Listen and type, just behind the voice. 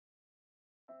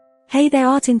Hey there,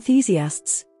 art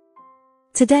enthusiasts!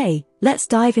 Today, let's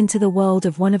dive into the world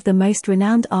of one of the most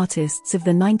renowned artists of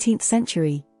the 19th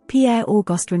century, Pierre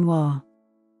Auguste Renoir.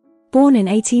 Born in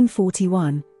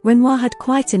 1841, Renoir had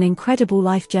quite an incredible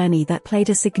life journey that played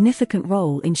a significant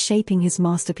role in shaping his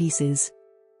masterpieces.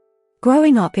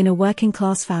 Growing up in a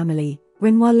working-class family,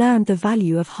 Renoir learned the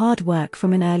value of hard work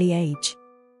from an early age.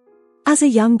 As a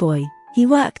young boy, he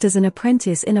worked as an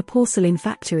apprentice in a porcelain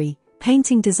factory,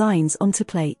 painting designs onto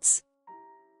plates.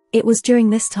 It was during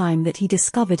this time that he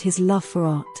discovered his love for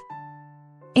art.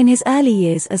 In his early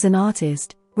years as an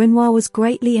artist, Renoir was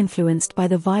greatly influenced by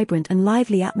the vibrant and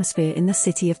lively atmosphere in the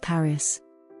city of Paris.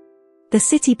 The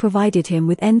city provided him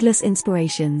with endless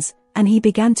inspirations, and he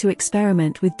began to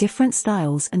experiment with different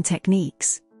styles and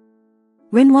techniques.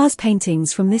 Renoir's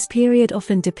paintings from this period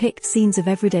often depict scenes of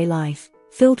everyday life,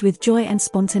 filled with joy and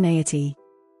spontaneity.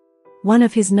 One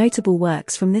of his notable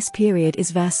works from this period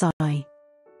is Versailles.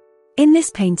 In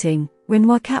this painting,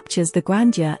 Renoir captures the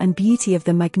grandeur and beauty of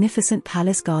the magnificent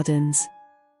palace gardens.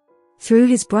 Through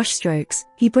his brushstrokes,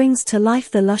 he brings to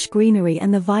life the lush greenery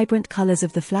and the vibrant colors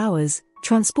of the flowers,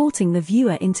 transporting the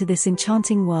viewer into this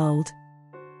enchanting world.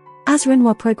 As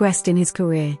Renoir progressed in his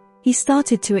career, he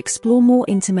started to explore more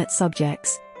intimate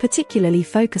subjects, particularly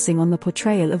focusing on the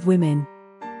portrayal of women.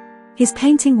 His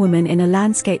painting Woman in a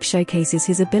Landscape showcases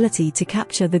his ability to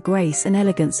capture the grace and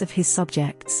elegance of his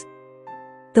subjects.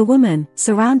 The woman,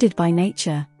 surrounded by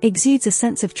nature, exudes a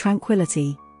sense of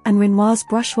tranquility, and Renoir's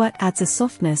brushwork adds a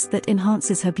softness that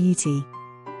enhances her beauty.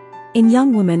 In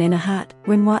Young Woman in a Hat,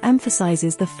 Renoir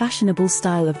emphasizes the fashionable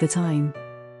style of the time.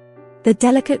 The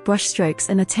delicate brushstrokes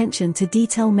and attention to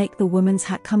detail make the woman's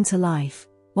hat come to life,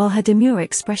 while her demure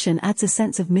expression adds a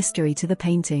sense of mystery to the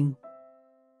painting.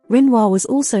 Renoir was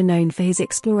also known for his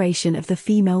exploration of the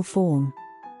female form.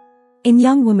 In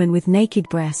Young Woman with Naked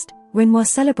Breast, Renoir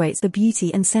celebrates the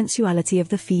beauty and sensuality of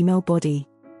the female body.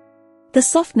 The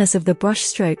softness of the brush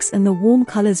strokes and the warm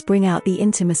colors bring out the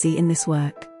intimacy in this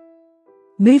work.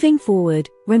 Moving forward,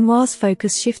 Renoir's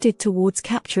focus shifted towards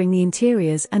capturing the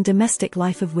interiors and domestic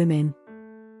life of women.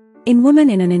 In Woman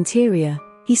in an Interior,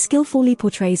 he skillfully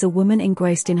portrays a woman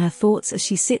engrossed in her thoughts as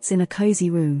she sits in a cozy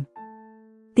room.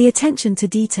 The attention to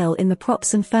detail in the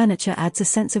props and furniture adds a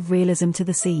sense of realism to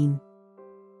the scene.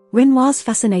 Renoir's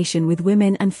fascination with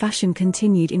women and fashion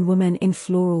continued in Woman in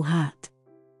Floral Hat.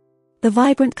 The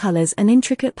vibrant colors and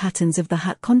intricate patterns of the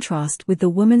hat contrast with the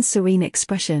woman's serene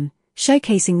expression,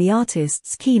 showcasing the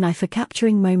artist's keen eye for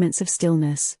capturing moments of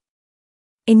stillness.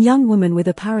 In Young Woman with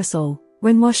a Parasol,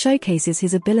 Renoir showcases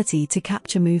his ability to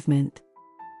capture movement.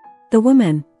 The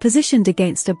woman, positioned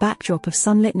against a backdrop of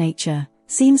sunlit nature,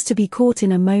 seems to be caught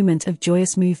in a moment of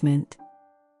joyous movement.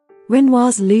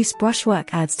 Renoir's loose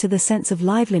brushwork adds to the sense of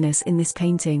liveliness in this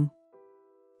painting.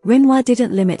 Renoir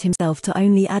didn't limit himself to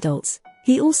only adults,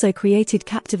 he also created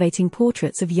captivating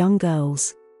portraits of young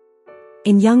girls.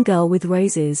 In Young Girl with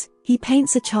Roses, he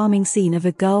paints a charming scene of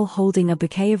a girl holding a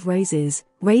bouquet of roses,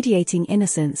 radiating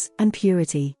innocence and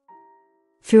purity.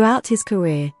 Throughout his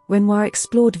career, Renoir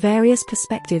explored various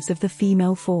perspectives of the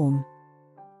female form.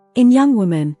 In Young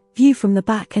Woman, View from the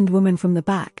Back and Woman from the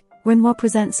Back, Renoir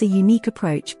presents a unique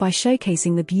approach by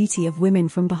showcasing the beauty of women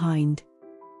from behind.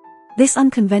 This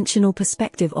unconventional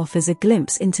perspective offers a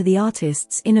glimpse into the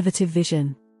artist's innovative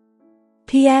vision.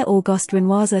 Pierre Auguste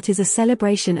Renoir's art is a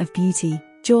celebration of beauty,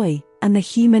 joy, and the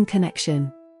human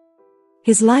connection.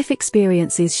 His life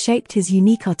experiences shaped his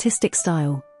unique artistic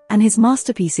style, and his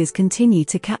masterpieces continue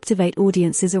to captivate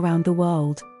audiences around the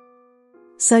world.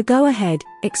 So go ahead,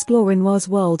 explore Renoir's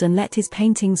world and let his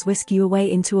paintings whisk you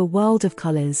away into a world of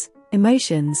colors,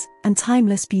 emotions, and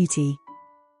timeless beauty.